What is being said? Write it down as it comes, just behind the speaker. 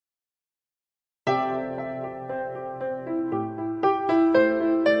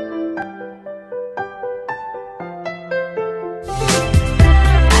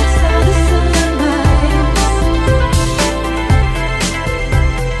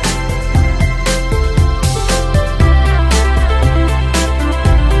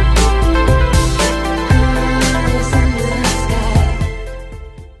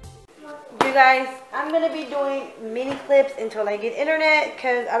clips until I get internet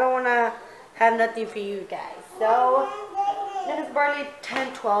because I don't want to have nothing for you guys. So it is barely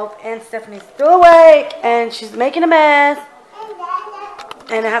 10:12 and Stephanie's still awake and she's making a mess.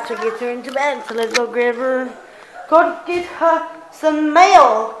 And I have to get her into bed. So let's go get her some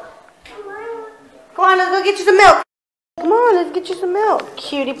mail. Come on, let's go get you some milk. Come on, let's get you some milk.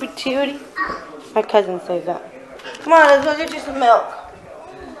 Cutie patootie. My cousin says that. Come on, let's go get you some milk.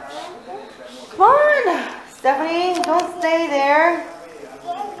 Come on, Stephanie, don't stay there.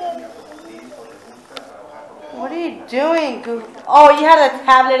 What are you doing? Oh, you had a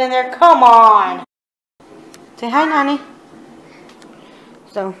tablet in there. Come on. Say hi, Nani.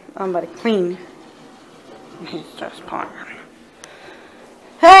 So, I'm about to clean. He starts pawing.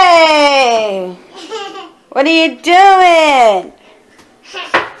 Hey! What are you doing?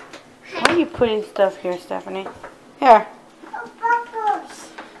 Why are you putting stuff here, Stephanie? Here.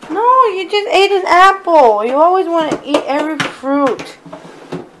 No, you just ate an apple. You always want to eat every fruit.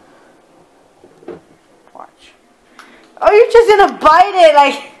 Watch. Oh, you're just gonna bite it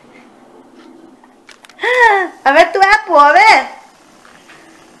like... A ver tu apple, a ver.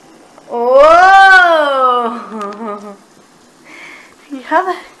 Oh. You have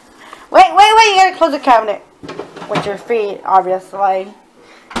a... Wait, you gotta close the cabinet. With your feet, obviously.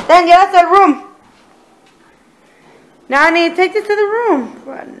 Then get out the room. Now I need to take this to the room.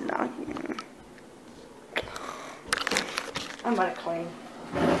 I'm about to clean.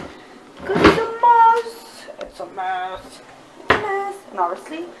 Because it's a mess. It's a mess. It's a mess. And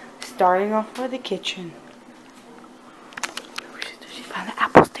obviously, starting off with the kitchen. She found the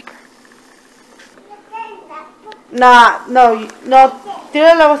apple sticker. Nah, no.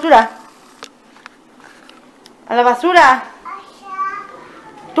 Tira a la basura. A la basura.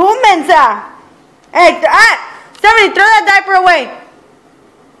 Tú, mensa. Hey, Stephanie, throw that diaper away.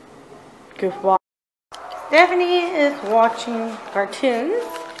 Goofball. Stephanie is watching cartoons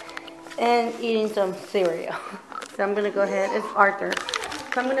and eating some cereal. So I'm going to go ahead. It's Arthur.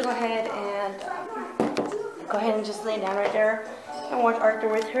 So I'm going to go ahead and just lay down right there and watch Arthur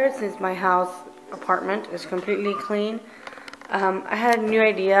with her since my apartment is completely clean. I had a new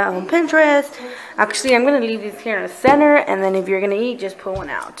idea on Pinterest. Actually, I'm going to leave these here in the center, and then if you're going to eat, just pull one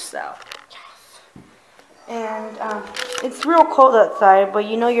out. So, yes. And it's real cold outside, but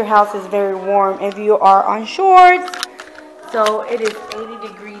you know your house is very warm if you are on shorts. So, it is 80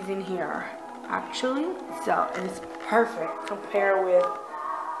 degrees in here, actually. So, it is perfect compared with,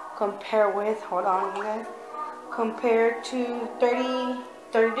 hold on, you guys. Compared to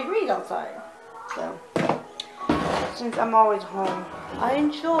 30 degrees outside. So, since I'm always home, I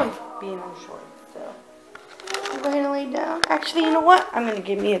enjoy being on shorts. So, I'll go ahead and lay down. Actually, you know what? I'm going to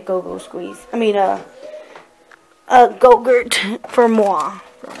give me a go-go squeeze. I mean, a go-gurt for moi.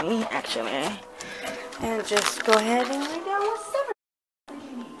 For me, actually. And just go ahead and lay down with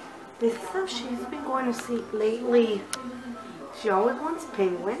Stephanie. This is how she's been going to sleep lately. She always wants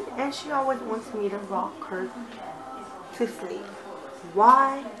Penguin, and she always wants me to rock her to sleep.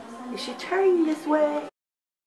 Why is she turning this way?